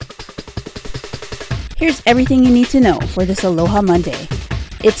Here's everything you need to know for this Aloha Monday.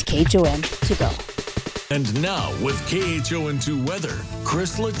 It's KHON to go. And now with KHON2 weather,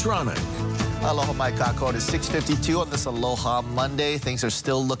 Chris Latronic. Aloha, Mike Kako. It's 6:52 on this Aloha Monday. Things are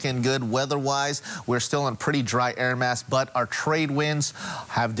still looking good weather-wise. We're still in pretty dry air mass, but our trade winds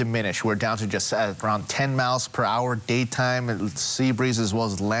have diminished. We're down to just around 10 miles per hour daytime, sea breezes as well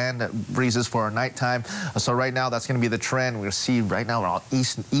as land breezes for our nighttime. So right now, that's going to be the trend. We're going to see right now around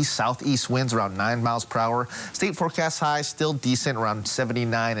southeast winds around 9 miles per hour. State forecast highs still decent, around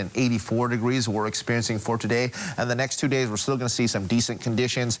 79 and 84 degrees we're experiencing for today. And the next 2 days, we're still going to see some decent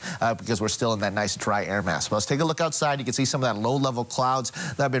conditions because we're still in that nice dry air mass. But let's take a look outside. You can see some of that low-level clouds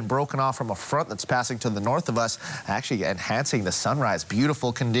that have been broken off from a front that's passing to the north of us, actually enhancing the sunrise.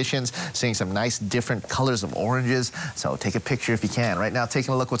 Beautiful conditions, seeing some nice different colors of oranges. So take a picture if you can. Right now,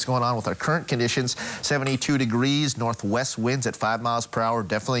 taking a look what's going on with our current conditions. 72 degrees, northwest winds at 5 miles per hour.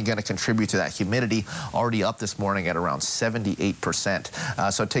 Definitely going to contribute to that humidity. Already up this morning at around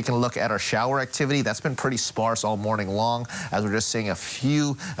 78%. So taking a look at our shower activity, that's been pretty sparse all morning long, as we're just seeing a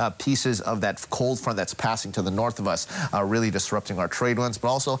few pieces of that cold front that's passing to the north of us, really disrupting our trade winds, but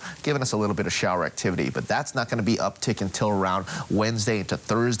also giving us a little bit of shower activity. But that's not going to be uptick until around Wednesday into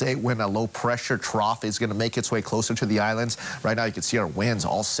Thursday, when a low pressure trough is going to make its way closer to the islands. Right now, you can see our winds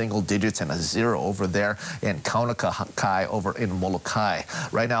all single digits and a 0 over there in Kaunakakai over in Molokai.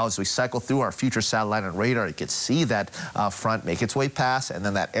 Right now, as we cycle through our future satellite and radar, you can see that front make its way past, and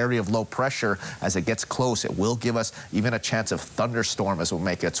then that area of low pressure, as it gets close, it will give us even a chance of thunderstorm as it will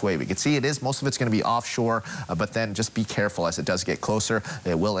make its way. We can see most of it's going to be offshore, but then just be careful as it does get closer.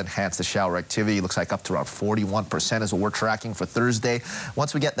 It will enhance the shower activity. It looks like up to around 41% is what we're tracking for Thursday.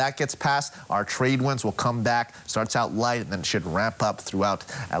 Once that gets past, our trade winds will come back. Starts out light and then should ramp up throughout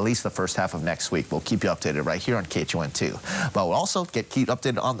at least the first half of next week. We'll keep you updated right here on KHON2. But we'll also keep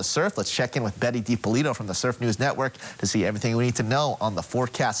updated on the surf. Let's check in with Betty DiPolito from the Surf News Network to see everything we need to know on the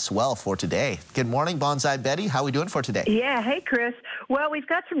forecast swell for today. Good morning, Bonsai Betty. How are we doing for today? Yeah, hey, Chris. Well, we've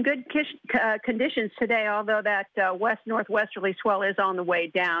got some good conditions today, although that west-northwesterly swell is on the way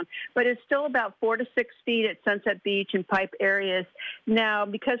down. But it's still about 4 to 6 feet at Sunset Beach and Pipe areas. Now,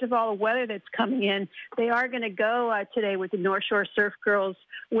 because of all the weather that's coming in, they are going to go today with the North Shore Surf Girls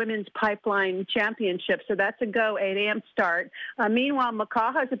Women's Pipeline Championship. So that's a go, 8 a.m. start. Meanwhile,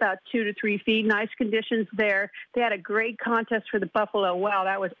 Makaha is about 2 to 3 feet. Nice conditions there. They had a great contest for the Buffalo. Wow,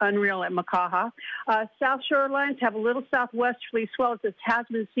 that was unreal at Makaha. South Shorelines have a little southwesterly swell. It's a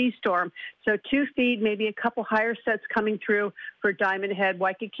Tasman sea storm. So 2 feet, maybe a couple higher sets coming through for Diamond Head.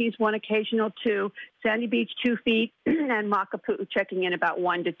 Waikiki's 1 occasional 2. Sandy Beach 2 feet, and Makapu'u checking in about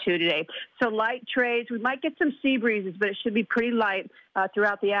 1 to 2 today. So light trades. We might get some sea breezes, but it should be pretty light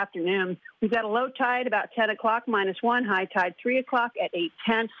throughout the afternoon. We've got a low tide about 10 o'clock, -1. High tide 3 o'clock at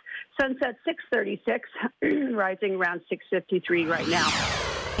 8:10. Sunset 6:36, rising around 6:53 right now.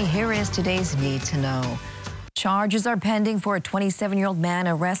 Here is today's Need to Know. Charges are pending for a 27-year-old man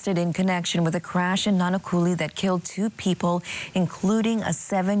arrested in connection with a crash in Nanakuli that killed 2 people, including a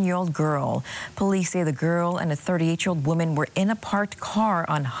 7-year-old girl. Police say the girl and a 38-year-old woman were in a parked car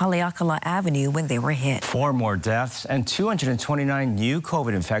on Haleakala Avenue when they were hit. 4 more deaths and 229 new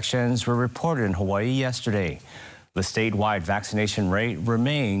COVID infections were reported in Hawaii yesterday. The statewide vaccination rate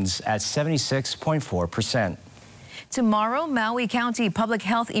remains at 76.4%. Tomorrow, Maui County public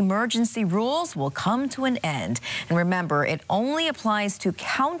health emergency rules will come to an end. And remember, it only applies to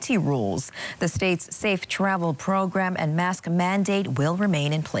county rules. The state's safe travel program and mask mandate will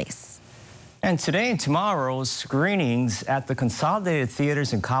remain in place. And today and tomorrow, screenings at the Consolidated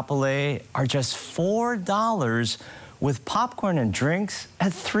Theaters in Kapolei are just $4, with popcorn and drinks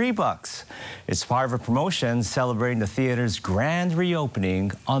at $3. It's part of a promotion celebrating the theater's grand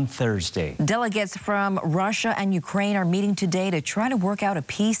reopening on Thursday. Delegates from Russia and Ukraine are meeting today to try to work out a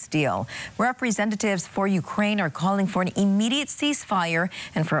peace deal. Representatives for Ukraine are calling for an immediate ceasefire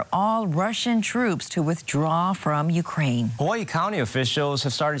and for all Russian troops to withdraw from Ukraine. Hawaii County officials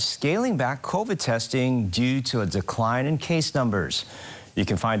have started scaling back COVID testing due to a decline in case numbers. You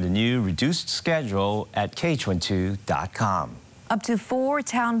can find the new reduced schedule at KHON2.com. Up to 4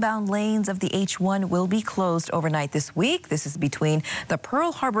 town-bound lanes of the H1 will be closed overnight this week. This is between the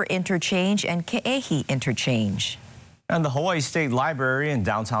Pearl Harbor Interchange and Ke'ehi Interchange. And the Hawaii State Library in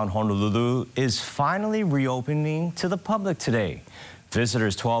downtown Honolulu is finally reopening to the public today.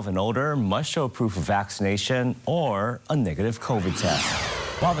 Visitors 12 and older must show proof of vaccination or a negative COVID test.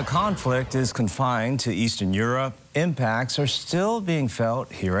 While the conflict is confined to Eastern Europe, impacts are still being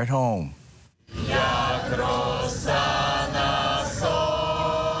felt here at home.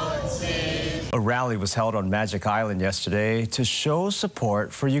 A rally was held on Magic Island yesterday to show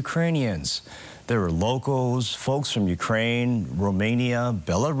support for Ukrainians. There were locals, folks from Ukraine, Romania,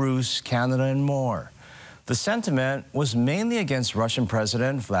 Belarus, Canada, and more. The sentiment was mainly against Russian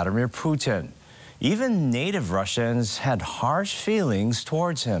President Vladimir Putin. Even native Russians had harsh feelings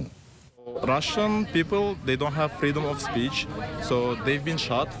towards him. Russian people, they don't have freedom of speech, so they've been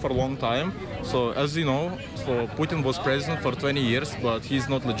shot for a long time. So as you know, so Putin was president for 20 years, but he's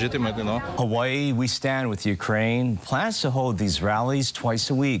not legitimate, you know. Hawaii We Stand with Ukraine plans to hold these rallies twice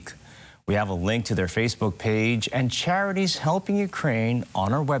a week. We have a link to their Facebook page and charities helping Ukraine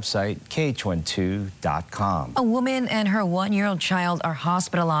on our website, kh12.com. A woman and her one-year-old child are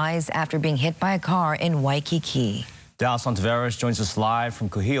hospitalized after being hit by a car in Waikiki. Dallas Ontiveros joins us live from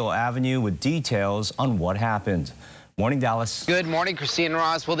Kuhio Avenue with details on what happened. Morning, Dallas. Good morning, Christine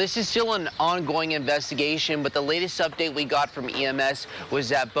Ross. Well, this is still an ongoing investigation, but the latest update we got from EMS was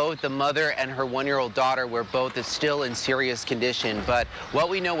that both the mother and her one-year-old daughter were both still in serious condition. But what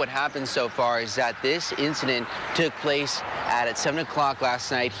we know what happened so far is that this incident took place at 7 o'clock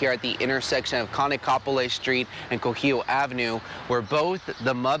last night here at the intersection of Kanikapole Street and Kuhio Avenue, where both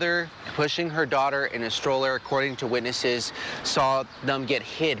the mother pushing her daughter in a stroller, according to witnesses, saw them get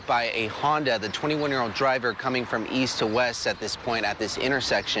hit by a Honda, the 21-year-old driver coming from east to west at this point at this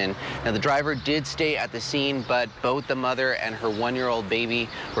intersection. Now, the driver did stay at the scene, but both the mother and her one-year-old baby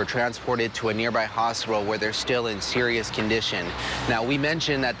were transported to a nearby hospital where they're still in serious condition. Now, we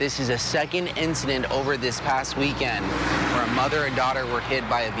mentioned that this is a second incident over this past weekend where a mother and daughter were hit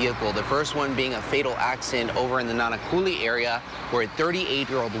by a vehicle. The first one being a fatal accident over in the Nanakuli area where a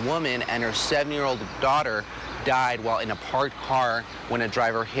 38-year-old woman and her 7-year-old daughter died while in a parked car when a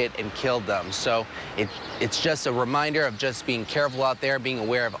driver hit and killed them. So it's just a reminder of just being careful out there, being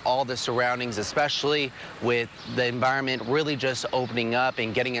aware of all the surroundings, especially with the environment really just opening up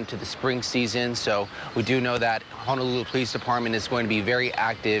and getting into the spring season. So we do know that Honolulu Police Department is going to be very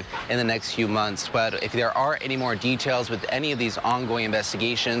active in the next few months. But if there are any more details with any of these ongoing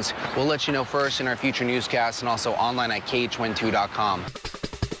investigations, we'll let you know first in our future newscasts and also online at kh12.com.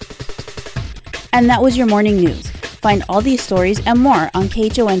 And that was your morning news. Find all these stories and more on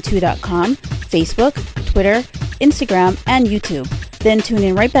KHON2.com, Facebook, Twitter, Instagram, and YouTube. Then tune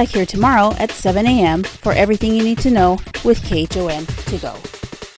in right back here tomorrow at 7 a.m. for everything you need to know with KHON to go.